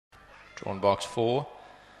Drawn box 4.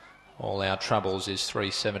 All Our Troubles is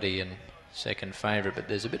 370 and second favourite, but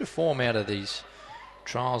there's a bit of form out of these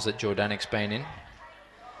trials that Jordanic's been in.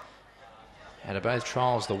 Out of both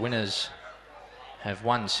trials, the winners have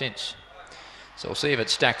won since. So we'll see if it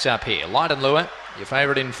stacks up here. Light and Lure, your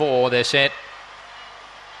favourite in 4. They're set.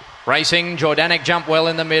 Racing, Jordanic jumped well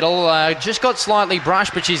in the middle. Just got slightly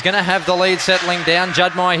brushed, but she's going to have the lead settling down.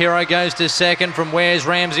 Judd My Hero goes to second from Where's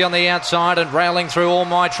Ramsey on the outside and railing through All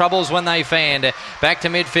My Troubles when they fanned. Back to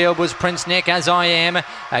midfield was Prince Nick, As I Am.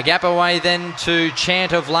 A gap away then to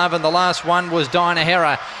Chant of Love, and the last one was Dinah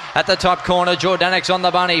Hera. At the top corner, Jordanic's on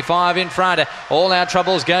the bunny, 5 in front. All Our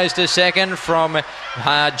Troubles goes to second from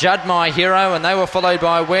Judd My Hero, and they were followed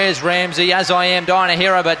by Where's Ramsey, As I Am, Dinah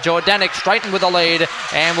Hera, but Jordanic straightened with the lead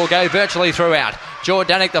and will go virtually throughout.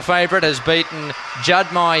 Jordanic, the favourite, has beaten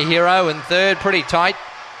Judd My Hero in third, pretty tight.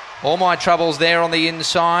 All My Troubles there on the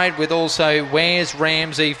inside, with also Where's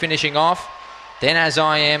Ramsey finishing off. Then As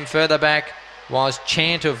I Am, further back was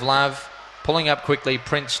Chant of Love, pulling up quickly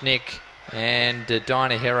Prince Nick, and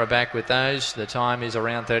Dinah Hera back with those. The time is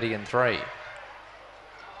around 30 and 3.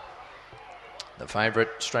 The favourite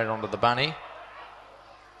straight onto the bunny.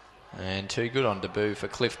 And too good on debut for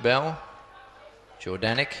Cliff Bell.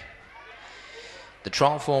 Jordanic. The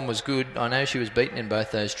trial form was good. I know she was beaten in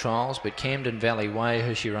both those trials, but Camden Valley Way,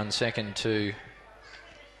 who she runs second to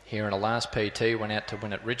here in a last PT, went out to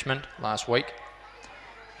win at Richmond last week.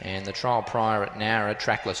 And the trial prior at Nara,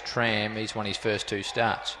 Trackless Tram, he's won his first 2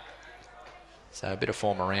 starts. So a bit of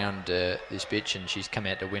form around this bitch, and she's come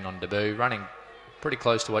out to win on debut, running pretty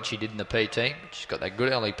close to what she did in the PT. She's got that good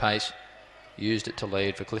early pace, used it to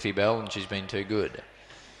lead for Cliffy Bell, and she's been too good.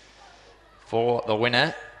 For the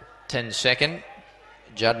winner, 10 second,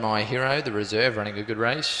 Judd My Hero, the reserve, running a good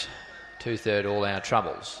race. 2/3 All Our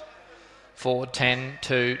Troubles.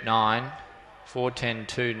 4:10.29,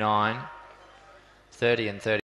 4:10.29, 30 and 30.